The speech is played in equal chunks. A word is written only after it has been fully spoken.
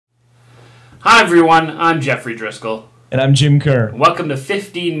Hi everyone, I'm Jeffrey Driscoll. And I'm Jim Kerr. Welcome to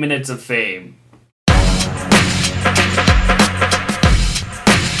 15 Minutes of Fame.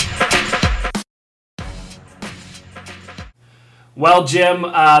 Well, Jim,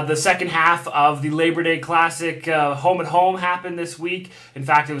 the second half of the Labor Day Classic home and home happened this week. In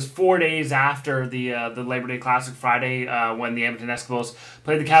fact, it was 4 days after the Labor Day Classic Friday when the Edmonton Eskimos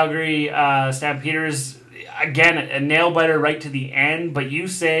played the Calgary Stampeders. Again, a nail-biter right to the end, but you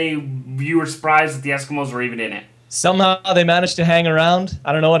say you were surprised that the Eskimos were even in it. Somehow they managed to hang around.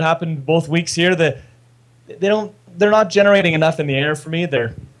 I don't know what happened both weeks here. They're not generating enough in the air for me.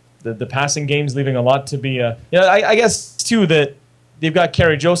 The passing game's leaving a lot to be. I guess too that they've got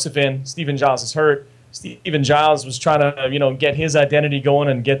Kerry Joseph in. Stephen Giles is hurt. Stephen Giles was trying to get his identity going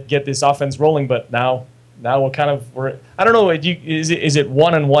and get this offense rolling, but now we're I don't know. Is it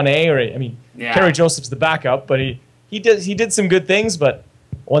 1 and 1A or yeah. Kerry Joseph's the backup, but he did some good things, but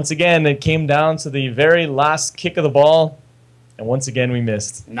once again it came down to the very last kick of the ball, and once again we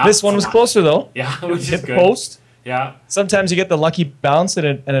missed. This one was closer though. Yeah, which is good. Hit the post. Yeah. Sometimes you get the lucky bounce and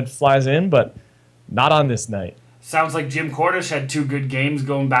it flies in, but not on this night. Sounds like Jim Cordish had 2 good games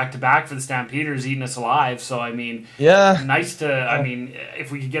going back-to-back for the Stampeders, eating us alive. So, yeah, nice to,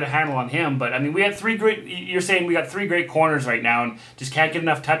 if we could get a handle on him. But, we had 3 great, you're saying we got 3 great corners right now and just can't get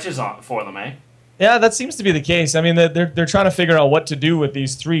enough touches for them, eh? Yeah, that seems to be the case. They're trying to figure out what to do with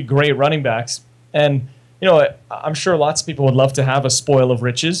these 3 great running backs. And, I'm sure lots of people would love to have a spoil of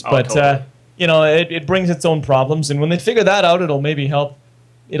riches, but, totally. It brings its own problems. And when they figure that out,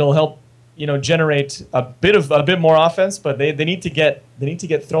 it'll help generate a bit more offense, but they need to get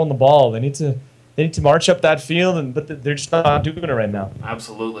thrown the ball. They need to march up that field, but they're just not doing it right now.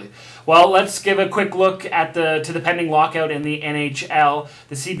 Absolutely. Well, let's give a quick look at the pending lockout in the NHL.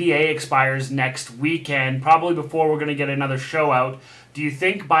 The CBA expires next weekend, probably before we're going to get another show out. Do you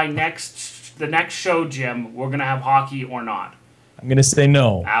think by the next show, Jim, we're going to have hockey or not? I'm going to say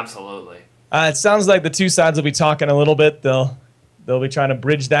no. Absolutely. It sounds like the two sides will be talking a little bit. They'll be trying to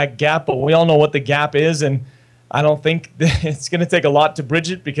bridge that gap, but we all know what the gap is, and I don't think it's going to take a lot to bridge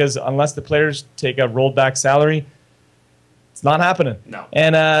it, because unless the players take a rolled back salary, it's not happening. No.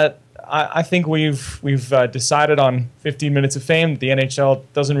 And I think we've decided on 15 Minutes of Fame that the NHL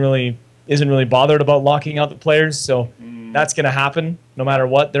isn't really bothered about locking out the players, so that's going to happen no matter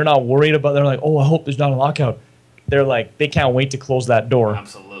what. They're not worried about. They're like, oh, I hope there's not a lockout. They're like, they can't wait to close that door.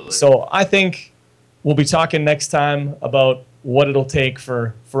 Absolutely. So I think we'll be talking next time about what it'll take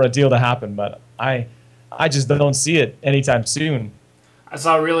for a deal to happen, but I just don't see it anytime soon. I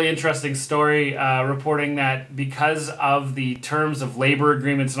saw a really interesting story reporting that because of the terms of labor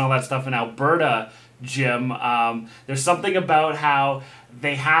agreements and all that stuff in Alberta, Jim, there's something about how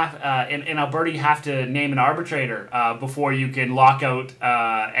they have in Alberta you have to name an arbitrator before you can lock out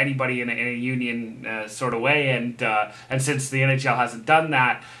anybody in a union sort of way, and since the NHL hasn't done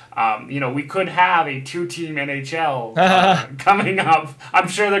that, we could have a 2-team NHL coming up. I'm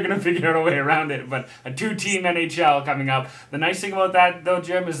sure they're going to figure out a way around it, but a 2-team NHL coming up. The nice thing about that, though,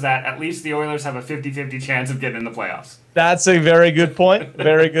 Jim, is that at least the Oilers have a 50-50 chance of getting in the playoffs. That's a very good point.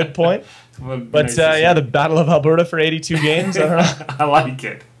 Very good point. But, nice the Battle of Alberta for 82 games. I don't know. I like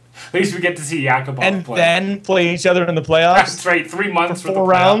it. At least we get to see Yakupov play. And then play each other in the playoffs. That's right. 3 months for 4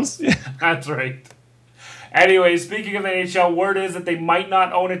 rounds. That's right. Anyway, speaking of NHL, word is that they might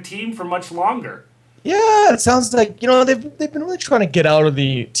not own a team for much longer. Yeah, it sounds like they've been really trying to get out of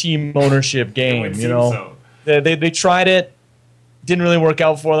the team ownership game. So. They tried it, didn't really work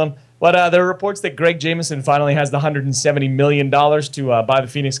out for them. But there are reports that Greg Jameson finally has the $170 million to buy the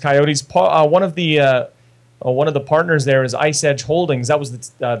Phoenix Coyotes. One of the partners there is Ice Edge Holdings. That was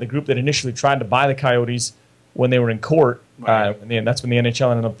the group that initially tried to buy the Coyotes when they were in court. Right. That's when the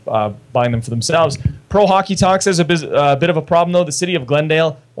NHL ended up buying them for themselves. Pro Hockey Talks has a bit of a problem, though. The city of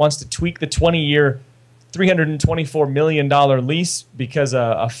Glendale wants to tweak the 20-year, $324 million lease because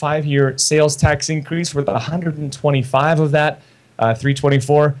a 5-year sales tax increase worth 125 of that,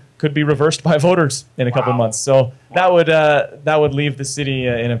 324, could be reversed by voters in a couple months. So that would leave the city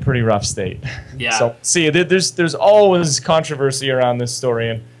in a pretty rough state. Yeah. So there's always controversy around this story,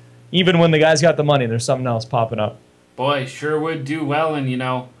 and even when the guy's got the money, there's something else popping up. Boy, sure would do well in,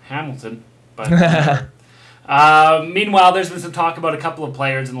 Hamilton. But meanwhile, there's been some talk about a couple of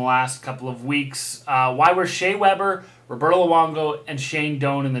players in the last couple of weeks. Why were Shea Weber, Roberto Luongo, and Shane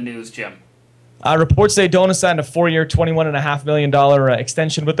Doan in the news, Jim? Reports say Doan signed a 4-year, $21.5 million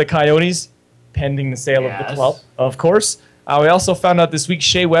extension with the Coyotes, pending the sale of the club, of course. We also found out this week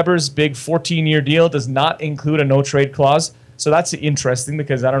Shea Weber's big 14-year deal does not include a no-trade clause. So that's interesting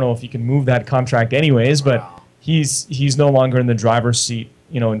because I don't know if you can move that contract anyways, but he's no longer in the driver's seat,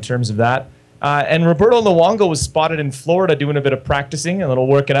 in terms of that. And Roberto Luongo was spotted in Florida doing a bit of practicing, a little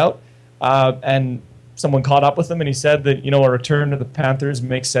working out. And someone caught up with him, and he said that, a return to the Panthers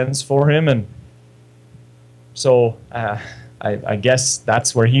makes sense for him. And so I guess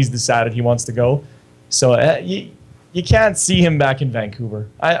that's where he's decided he wants to go. So you can't see him back in Vancouver.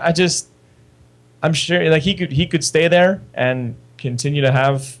 I'm sure like he could stay there and continue to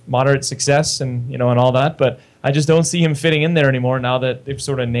have moderate success and and all that, but I just don't see him fitting in there anymore now that they've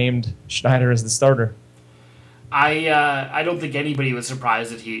sort of named Schneider as the starter. I don't think anybody was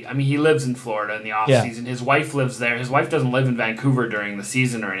surprised that he lives in Florida in the off season. His wife lives there. His wife doesn't live in Vancouver during the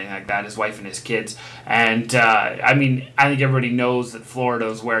season or anything like that. His wife and his kids. And I think everybody knows that Florida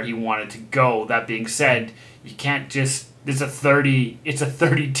is where he wanted to go. That being said, you can't just it's a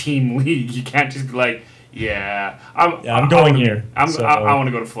 30 team league. You can't just be like, I'm going here. I want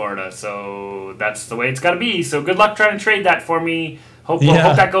to go to Florida. So that's the way it's got to be. So good luck trying to trade that for me. Hope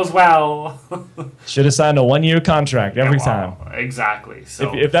that goes well. Should have signed a 1-year contract every time. Exactly.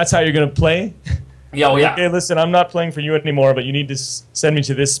 So if that's how you're going to play, okay, listen, I'm not playing for you anymore, but you need to send me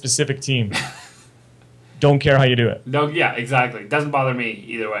to this specific team. Don't care how you do it. No, exactly. Doesn't bother me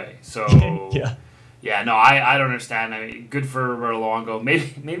either way. So no, I don't understand. I mean, good for Roberto Luongo.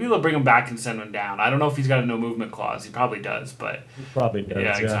 Maybe they'll bring him back and send him down. I don't know if he's got a no movement clause. He probably does, but he probably does.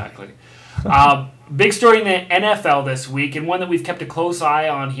 Yeah, exactly. Big story in the NFL this week, and one that we've kept a close eye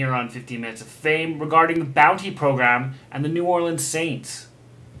on here on 15 Minutes of Fame, regarding the Bounty Program and the New Orleans Saints.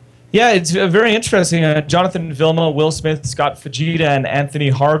 Yeah, it's very interesting. Jonathan Vilma, Will Smith, Scott Fajita, and Anthony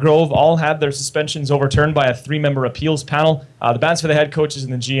Hargrove all had their suspensions overturned by a 3-member appeals panel. The bans for the head coaches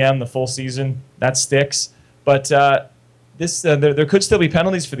and the GM the full season. That sticks. But there could still be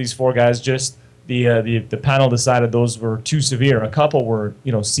penalties for these 4 guys. Just the panel decided those were too severe. A couple were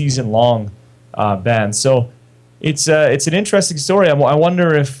season-long bans. So it's an interesting story. I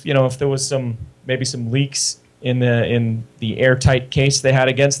wonder if if there was maybe some leaks in the airtight case they had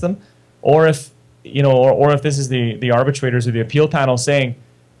against them, or if or if this is the arbitrators or the appeal panel saying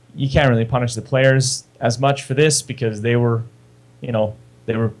you can't really punish the players as much for this because they were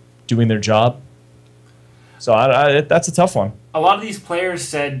doing their job. So that's a tough one. A lot of these players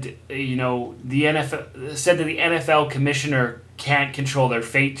said the NFL said that the NFL commissioner can't control their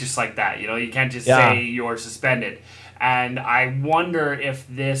fate just like that. You can't just say you're suspended. And I wonder if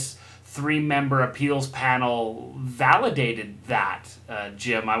this 3-member appeals panel validated that,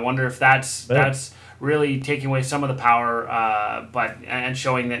 Jim. I wonder if that's really taking away some of the power, and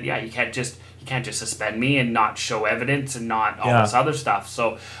showing that you can't just suspend me and not show evidence and not all this other stuff.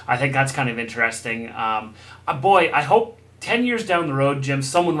 So I think that's kind of interesting. I hope 10 years down the road, Jim,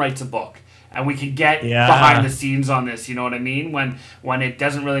 someone writes a book and we can get behind the scenes on this. You know what I mean? When it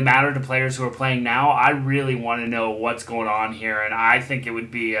doesn't really matter to players who are playing now, I really want to know what's going on here, and I think it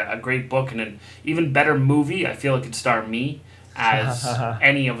would be a great book and an even better movie. I feel it could star me as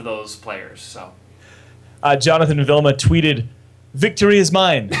any of those players. So, Jonathan Vilma tweeted, "Victory is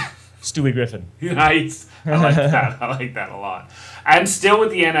mine." Stewie Griffin. Nice. I like that. I like that a lot. And still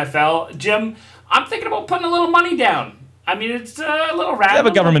with the NFL, Jim, I'm thinking about putting a little money down. I mean, it's a little random. You have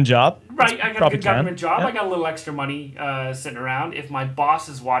a government job. Right, I got a good government job. Yeah. I got a little extra money sitting around. If my boss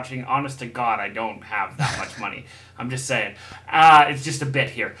is watching, honest to God, I don't have that much money. I'm just saying. It's just a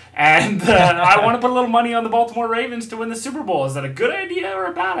bit here. And I want to put a little money on the Baltimore Ravens to win the Super Bowl. Is that a good idea or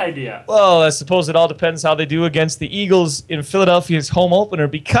a bad idea? Well, I suppose it all depends how they do against the Eagles in Philadelphia's home opener,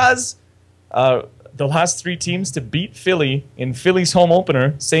 because the last 3 teams to beat Philly in Philly's home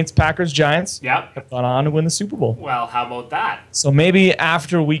opener, Saints, Packers, Giants, have gone on to win the Super Bowl. Well, how about that? So maybe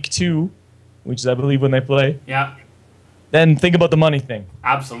after week 2, which is, I believe, when they play, then think about the money thing.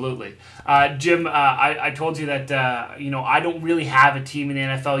 Absolutely. Jim, I told you that I don't really have a team in the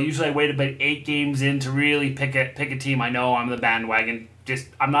NFL. Usually I wait about 8 games in to really pick a team. I know I'm the bandwagon.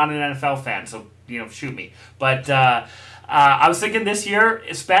 I'm not an NFL fan, so shoot me. But I was thinking this year,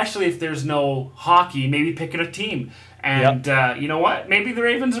 especially if there's no hockey, maybe picking a team. And you know what? Maybe the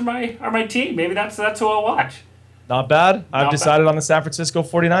Ravens are my team. Maybe that's who I'll watch. Not bad. I've decided on the San Francisco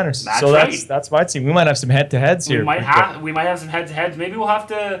 49ers. That's my team. We might have some head-to-heads here. We might have some head-to-heads. Maybe we'll have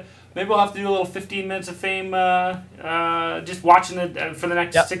to do a little 15 minutes of fame just watching it for the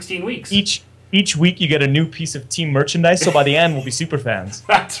next 16 weeks. Each week you get a new piece of team merchandise, so by the end we'll be super fans.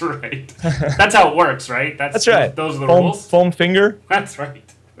 That's right. That's how it works, right? That's right. Those are the rules. Foam finger. That's right.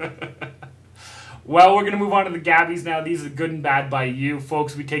 Well, we're going to move on to the Gabbies now. These are good and bad by you,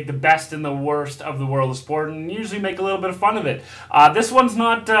 folks. We take the best and the worst of the world of sport and usually make a little bit of fun of it. This one's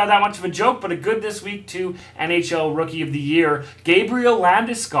not that much of a joke, but a good this week to NHL Rookie of the Year, Gabriel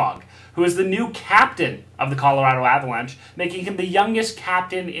Landeskog, who is the new captain of the Colorado Avalanche, making him the youngest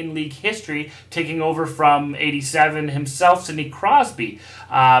captain in league history, taking over from 87 himself, Sidney Crosby.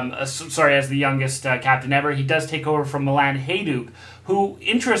 Sorry, as the youngest captain ever. He does take over from Milan Hajduk, who,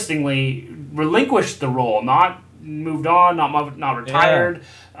 interestingly, relinquished the role, not moved on, not retired,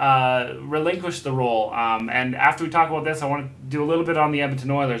 relinquished the role. And after we talk about this, I want to do a little bit on the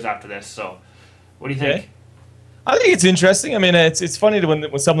Edmonton Oilers after this. So, what do you think? I think it's interesting. I mean, it's funny when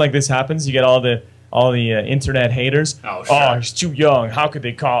something like this happens, you get all the internet haters. Oh, sure. Oh, he's too young. How could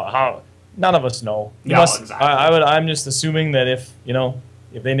they call? How? None of us know. Exactly. I'm just assuming that if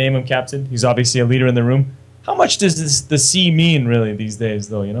they name him captain, he's obviously a leader in the room. How much does the C mean really these days,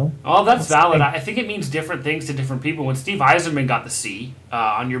 though? Oh, that's valid. I think it means different things to different people. When Steve Yzerman got the C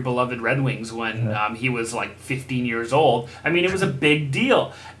on your beloved Red Wings when he was like 15 years old, I mean, it was a big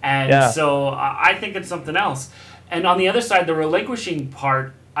deal. And so I think it's something else. And on the other side, the relinquishing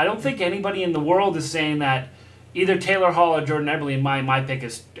part, I don't think anybody in the world is saying that either Taylor Hall or Jordan Eberle, and my pick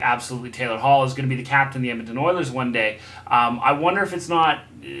is absolutely Taylor Hall, is going to be the captain of the Edmonton Oilers one day. I wonder if it's not,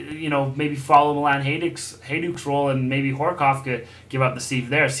 maybe follow Milan Hajduk's role, and maybe Horkoff could give up the seat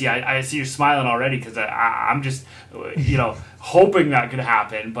there. See, I see you're smiling already because I'm just, hoping that could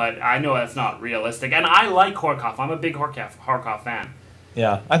happen, but I know that's not realistic. And I like Horkoff. I'm a big Horkoff fan.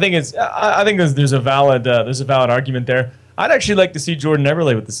 Yeah, I think there's a valid argument there. I'd actually like to see Jordan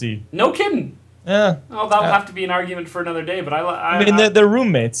Eberle with the C. No kidding. Yeah. Oh, that'll have to be an argument for another day, but I mean, they're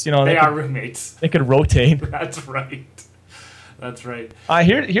roommates, They are roommates. They could rotate. That's right. That's right.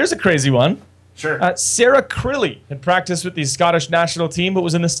 Here's a crazy one. Sure. Sarah Crilly had practiced with the Scottish national team, but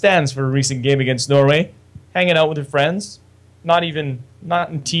was in the stands for a recent game against Norway, hanging out with her friends. Not in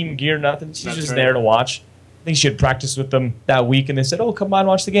team gear, nothing. She's just there to watch. I think she had practiced with them that week, and they said, "Oh, come on,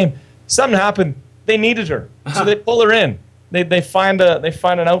 watch the game." Something happened. They needed her, so they pull her in. They find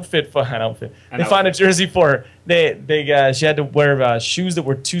an outfit for an outfit. They find a jersey for her. She had to wear shoes that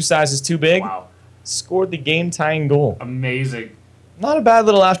were 2 sizes too big. Wow. Scored the game-tying goal. Amazing. Not a bad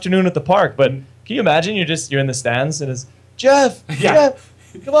little afternoon at the park, but can you imagine you're in the stands and it's Jeff,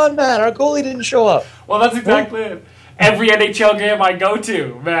 come on, man, our goalie didn't show up. Well, that's exactly it. Every NHL game I go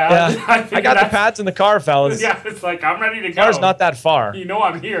to, man. Yeah. I got the pads in the car, fellas. Yeah, it's like I'm ready to go. The car's not that far. You know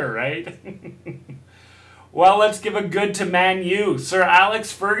I'm here, right? Well, let's give a good to Man U. Sir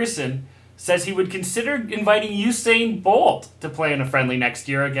Alex Ferguson says he would consider inviting Usain Bolt to play in a friendly next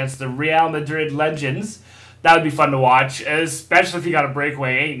year against the Real Madrid legends. That would be fun to watch, especially if he got a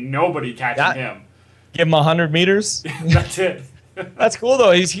breakaway. Ain't nobody catching him. Give him 100 meters. That's it. That's cool,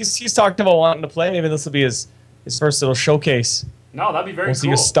 though. He's talked about wanting to play. Maybe this will be his first little showcase. No, that'd be very cool. We'll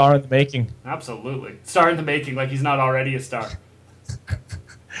see a star in the making. Absolutely. Star in the making, like he's not already a star.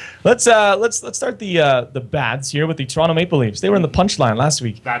 Let's start the bads here with the Toronto Maple Leafs. They were in the Punchline last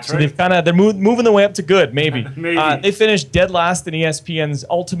week. That's so right. They're moving their way up to good, maybe. Maybe. They finished dead last in ESPN's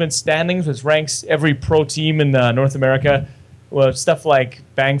Ultimate Standings, which ranks every pro team in North America. Well, stuff like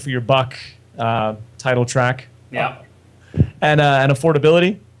bang for your buck, title track. Yeah. And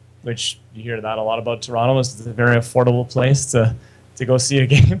affordability, which you hear that a lot about Toronto. It's a very affordable place to go see a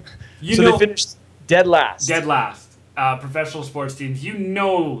game. They finished dead last. Dead last. Professional sports teams. You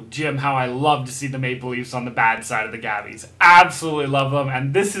know, Jim, how I love to see the Maple Leafs on the bad side of the GABBYs. Absolutely love them,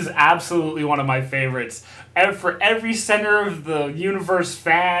 and this is absolutely one of my favorites. And for every center of the universe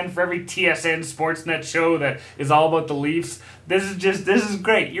fan, for every TSN Sportsnet show that is all about the Leafs, this is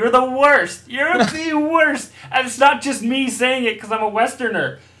great. You're the worst. You're the worst. And it's not just me saying it because I'm a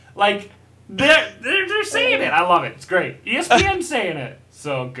Westerner. Like, they're saying it. I love it. It's great. ESPN's saying it.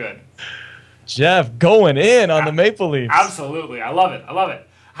 So good. Jeff going in on the Maple Leafs. Absolutely. I love it. I love it.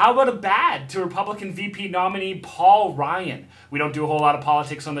 How about a bad to Republican VP nominee Paul Ryan? We don't do a whole lot of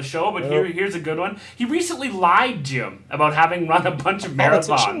politics on the show, but here's a good one. He recently lied, Jim, about having run a bunch of marathons.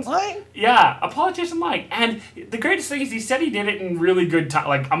 Politician lying? Yeah, a politician lying. And the greatest thing is he said he did it in really good time,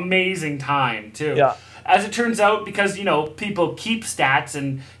 like amazing time, too. Yeah. As it turns out, because, people keep stats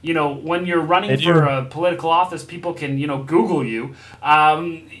and, when you're running for a political office, people can, Google you.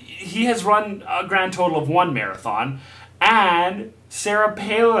 He has run a grand total of 1 marathon, and Sarah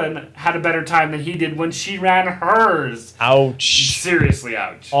Palin had a better time than he did when she ran hers. Ouch. Seriously,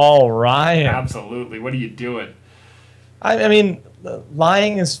 ouch. All right. Absolutely. What are you doing? I mean,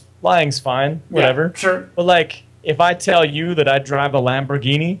 lying's fine, whatever. Yeah, sure. But, if I tell you that I drive a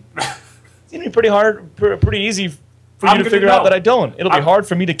Lamborghini, it's going to be pretty easy for you to figure out that I don't. It'll be hard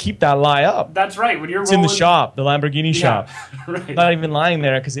for me to keep that lie up. That's right. When you're It's in the shop, the Lamborghini shop. Right. I'm not even lying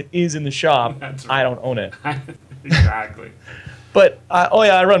there because it is in the shop. That's right. I don't own it. Exactly. But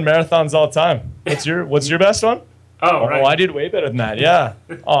I run marathons all the time. What's your best one? Oh, right. I did way better than that. Yeah.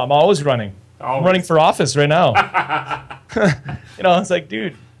 Oh, I'm always running. I'm running for office right now. It's like,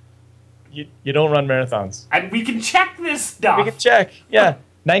 dude, you don't run marathons. And we can check this stuff. We can check. Yeah.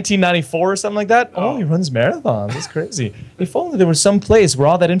 1994 or something like that. Oh, he runs marathons. That's crazy. If only there was some place where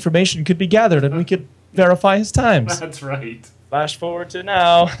all that information could be gathered and we could verify his times. That's right. Flash forward to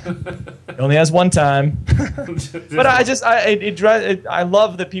now. He only has one time. But I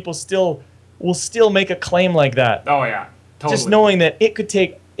love that people will still make a claim like that. Oh yeah, totally. Just knowing that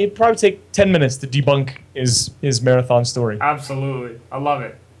it'd probably take 10 minutes to debunk his marathon story. Absolutely, I love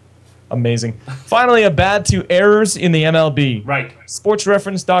it. Amazing. Finally, a bad to errors in the MLB. Right.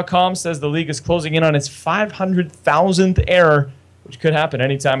 SportsReference.com says the league is closing in on its 500,000th error, which could happen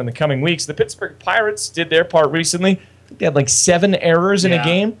anytime in the coming weeks. The Pittsburgh Pirates did their part recently. I think they had like 7 errors in a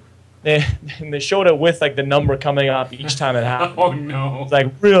game. They showed it with like the number coming up each time it happened. Oh no! It's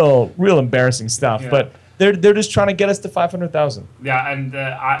like real embarrassing stuff. Yeah. But they're just trying to get us to 500,000. Yeah, and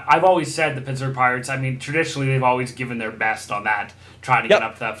I've always said the Pittsburgh Pirates. I mean, traditionally they've always given their best on that, trying to get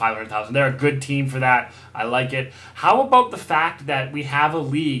up to that 500,000. They're a good team for that. I like it. How about the fact that we have a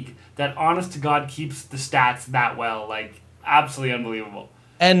league that, honest to God, keeps the stats that well? Like, absolutely unbelievable.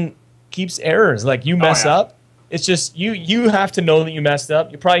 And keeps errors. Like, you mess up. It's just you have to know that you messed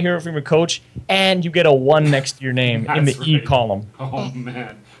up. You probably hear it from your coach, and you get a 1 next to your name in the E column. Oh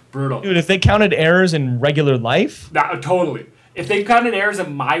man, brutal. Dude, if they counted errors in regular life, totally. If they counted errors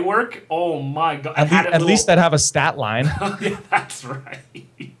in my work, oh my God. At least I'd have a stat line. Yeah, that's right.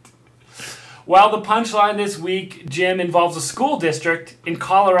 Well, the punchline this week, Jim, involves a school district in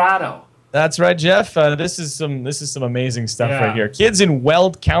Colorado. That's right, Jeff. This is some amazing stuff right here. Kids in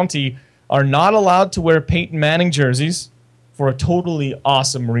Weld County are not allowed to wear Peyton Manning jerseys for a totally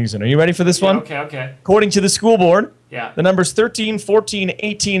awesome reason. Are you ready for this one? Okay. According to the school board, the numbers 13, 14,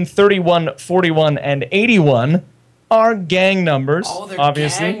 18, 31, 41, and 81 are gang numbers. Oh, they're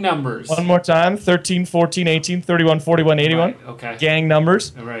obviously. Gang numbers. One more time. 13, 14, 18, 31, 41, 81. Right, okay. Gang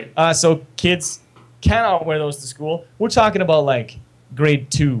numbers. Right. So kids cannot wear those to school. We're talking about like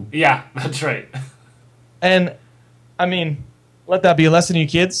grade 2. Yeah, that's right. And, I mean, let that be a lesson to you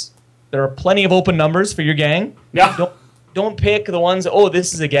kids. There are plenty of open numbers for your gang. Yeah. Don't pick the ones, oh,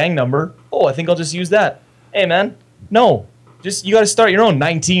 this is a gang number. Oh, I think I'll just use that. Hey, man, no. You got to start your own.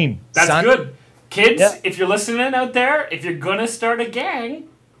 19. That's good. Kids, if you're listening out there, if you're going to start a gang,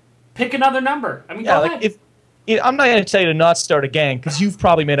 pick another number. I mean, go ahead. I'm not going to tell you to not start a gang because you've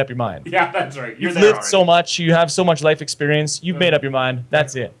probably made up your mind. Yeah, that's right. You've lived so much. You have so much life experience. You've made up your mind.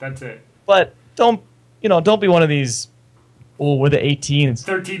 That's it. That's it. But don't be one of these, oh, we're the 18s.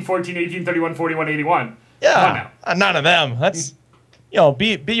 13, 14, 18, 31, 41, 81. Yeah, none of them. That's,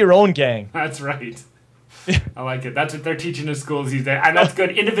 be your own gang. That's right. I like it. That's what they're teaching in schools these days. And that's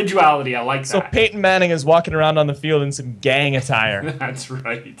good. Individuality. I like that. So Peyton Manning is walking around on the field in some gang attire. That's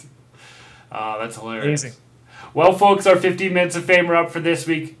right. That's hilarious. Amazing. Well, folks, our 15 minutes of fame are up for this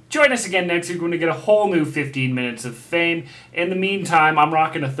week. Join us again next week. We're going to get a whole new 15 minutes of fame. In the meantime, I'm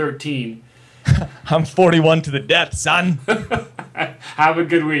rocking a 13. I'm 41 to the death, son. Have a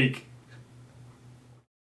good week.